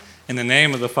In the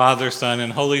name of the Father, Son,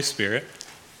 and Holy Spirit.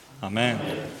 Amen.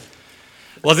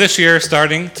 Well, this year,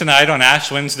 starting tonight on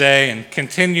Ash Wednesday and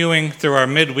continuing through our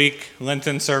midweek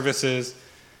Lenten services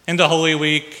into Holy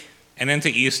Week and into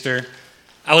Easter,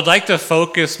 I would like to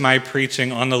focus my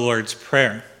preaching on the Lord's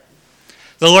Prayer.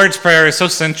 The Lord's Prayer is so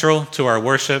central to our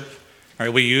worship.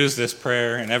 Right? We use this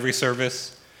prayer in every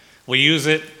service. We use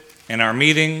it in our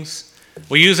meetings.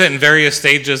 We use it in various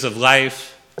stages of life.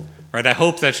 Right? I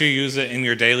hope that you use it in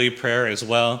your daily prayer as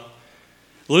well.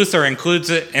 Luther includes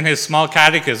it in his small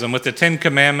catechism with the 10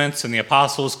 Commandments and the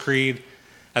Apostles' Creed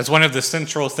as one of the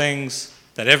central things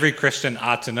that every Christian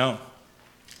ought to know.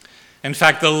 In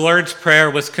fact, the Lord's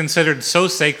Prayer was considered so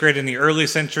sacred in the early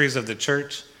centuries of the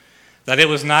church that it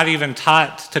was not even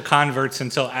taught to converts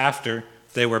until after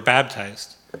they were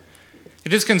baptized.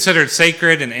 It is considered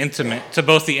sacred and intimate to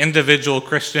both the individual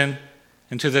Christian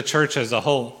and to the church as a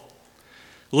whole.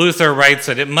 Luther writes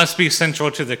that it must be central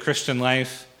to the Christian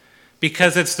life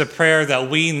because it's the prayer that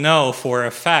we know for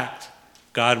a fact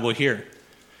God will hear.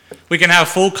 We can have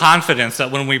full confidence that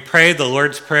when we pray the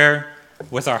Lord's Prayer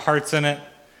with our hearts in it,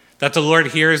 that the Lord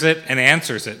hears it and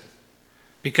answers it,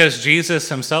 because Jesus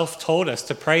himself told us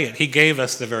to pray it. He gave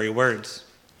us the very words.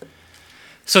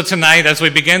 So tonight, as we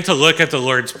begin to look at the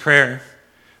Lord's Prayer,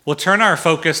 we'll turn our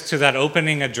focus to that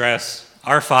opening address,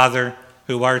 Our Father,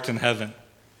 who art in heaven.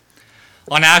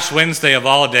 On Ash Wednesday of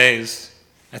all days,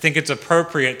 I think it's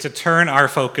appropriate to turn our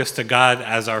focus to God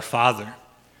as our Father.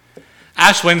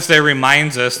 Ash Wednesday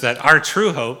reminds us that our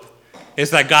true hope is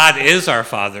that God is our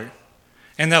Father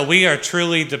and that we are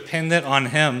truly dependent on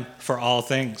him for all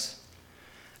things.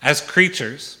 As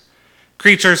creatures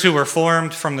who were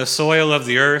formed from the soil of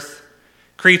the earth,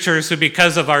 creatures who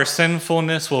because of our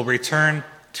sinfulness will return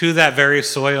to that very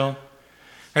soil,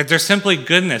 right? There's simply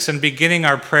goodness in beginning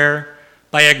our prayer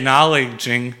by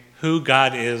acknowledging who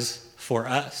God is for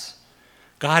us.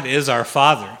 God is our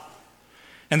Father.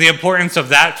 And the importance of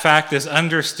that fact is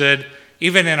understood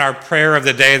even in our prayer of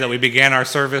the day that we began our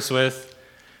service with.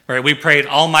 Right? We prayed,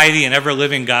 Almighty and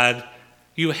ever-living God,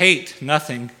 you hate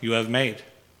nothing you have made.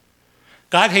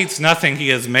 God hates nothing he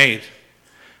has made.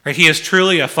 Right? He is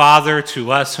truly a Father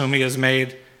to us whom he has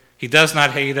made. He does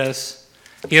not hate us.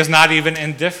 He is not even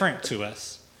indifferent to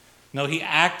us. No, he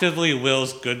actively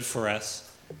wills good for us.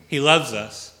 He loves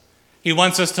us. He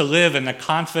wants us to live in the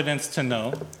confidence to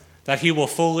know that he will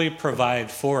fully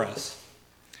provide for us.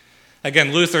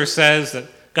 Again, Luther says that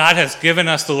God has given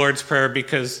us the Lord's Prayer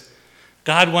because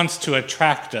God wants to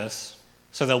attract us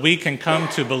so that we can come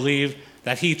to believe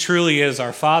that he truly is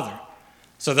our Father,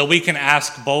 so that we can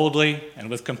ask boldly and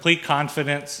with complete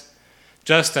confidence,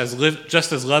 just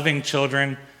as loving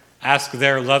children ask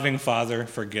their loving Father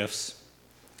for gifts.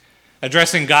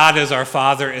 Addressing God as our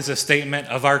Father is a statement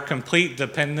of our complete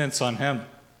dependence on him.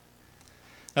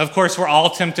 Of course, we're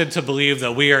all tempted to believe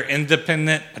that we are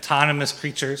independent, autonomous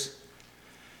creatures,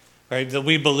 right? That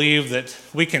we believe that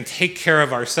we can take care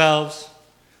of ourselves.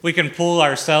 We can pull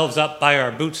ourselves up by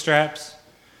our bootstraps.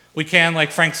 We can,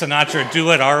 like Frank Sinatra, do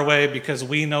it our way because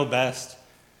we know best.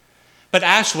 But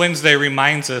Ash Wednesday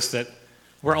reminds us that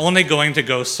we're only going to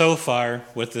go so far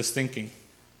with this thinking.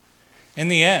 In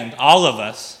the end, all of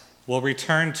us will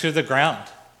return to the ground.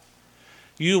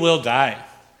 You will die,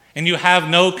 and you have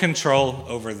no control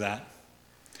over that.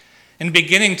 In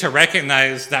beginning to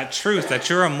recognize that truth, that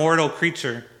you're a mortal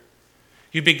creature,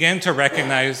 you begin to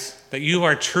recognize that you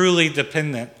are truly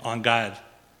dependent on God.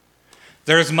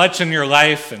 There is much in your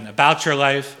life and about your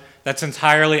life that's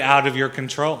entirely out of your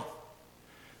control.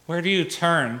 Where do you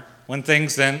turn when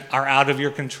things then are out of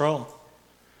your control?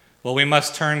 Well, we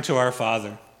must turn to our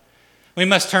Father. We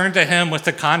must turn to him with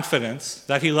the confidence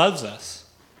that he loves us.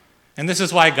 And this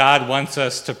is why God wants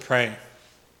us to pray.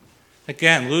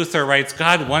 Again, Luther writes,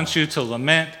 God wants you to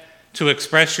lament, to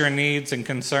express your needs and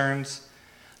concerns,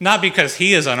 not because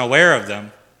he is unaware of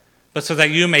them, but so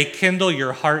that you may kindle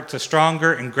your heart to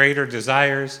stronger and greater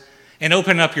desires and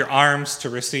open up your arms to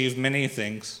receive many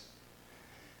things.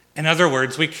 In other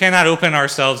words, we cannot open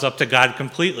ourselves up to God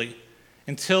completely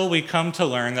until we come to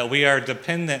learn that we are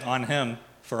dependent on him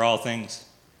for all things.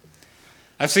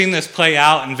 I've seen this play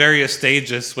out in various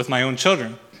stages with my own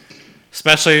children,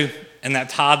 especially in that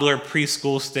toddler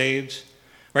preschool stage,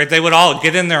 right? They would all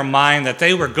get in their mind that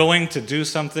they were going to do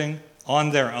something on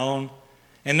their own,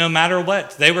 and no matter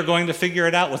what, they were going to figure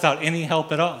it out without any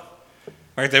help at all,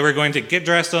 right? They were going to get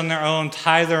dressed on their own,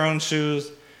 tie their own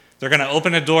shoes, they're going to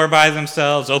open a door by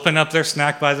themselves, open up their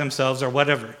snack by themselves, or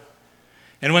whatever.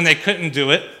 And when they couldn't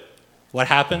do it, what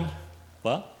happened?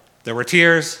 Well, there were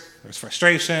tears, there was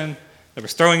frustration, there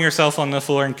was throwing yourself on the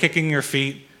floor and kicking your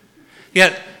feet.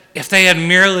 Yet, if they had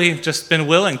merely just been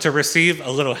willing to receive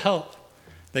a little help,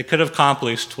 they could have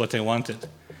accomplished what they wanted.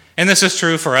 And this is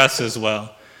true for us as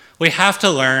well. We have to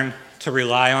learn to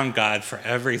rely on God for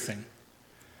everything.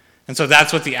 And so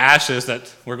that's what the ashes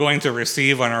that we're going to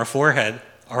receive on our forehead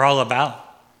are all about.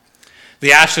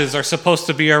 The ashes are supposed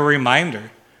to be a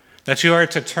reminder that you are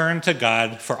to turn to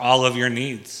God for all of your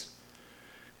needs.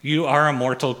 You are a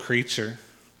mortal creature.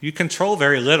 You control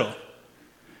very little.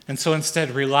 And so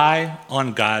instead, rely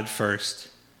on God first.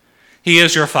 He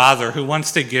is your Father who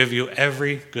wants to give you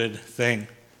every good thing.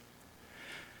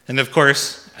 And of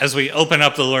course, as we open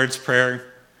up the Lord's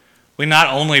Prayer, we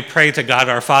not only pray to God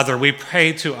our Father, we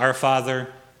pray to our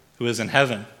Father who is in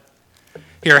heaven.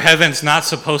 Here, heaven's not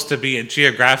supposed to be a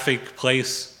geographic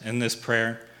place in this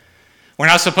prayer. We're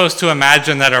not supposed to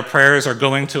imagine that our prayers are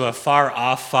going to a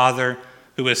far-off Father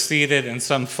who is seated in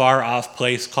some far-off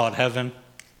place called heaven.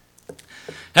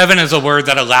 Heaven is a word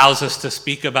that allows us to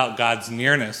speak about God's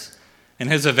nearness and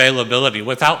his availability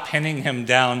without pinning him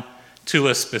down to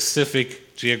a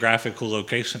specific geographical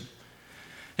location.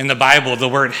 In the Bible, the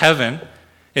word heaven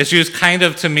is used kind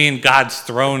of to mean God's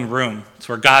throne room. It's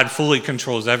where God fully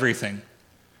controls everything.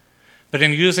 But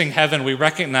in using heaven, we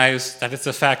recognize that it's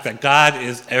the fact that God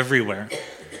is everywhere.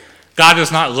 God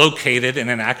is not located in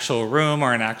an actual room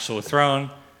or an actual throne.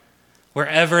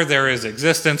 Wherever there is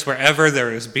existence, wherever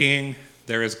there is being,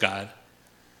 there is God.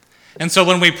 And so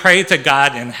when we pray to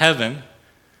God in heaven,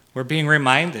 we're being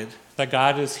reminded that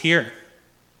God is here.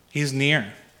 He's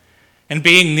near. And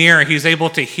being near, he's able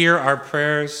to hear our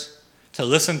prayers, to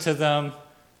listen to them,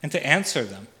 and to answer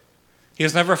them. He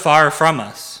is never far from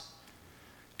us.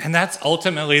 And that's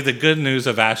ultimately the good news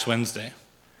of Ash Wednesday.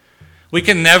 We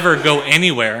can never go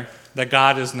anywhere that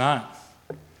God is not.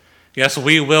 Yes,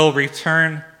 we will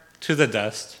return to the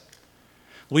dust.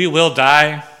 We will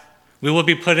die. We will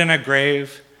be put in a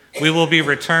grave. We will be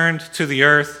returned to the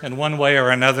earth in one way or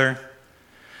another.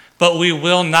 But we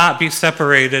will not be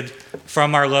separated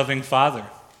from our loving Father.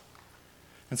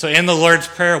 And so in the Lord's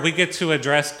Prayer, we get to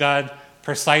address God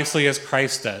precisely as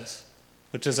Christ does,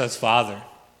 which is as Father.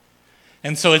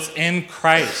 And so it's in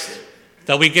Christ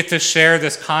that we get to share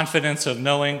this confidence of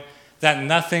knowing that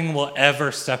nothing will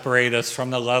ever separate us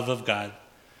from the love of God.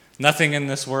 Nothing in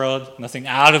this world, nothing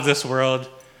out of this world,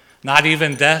 not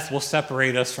even death will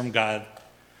separate us from God.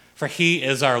 For he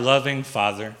is our loving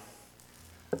Father.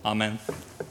 Amen.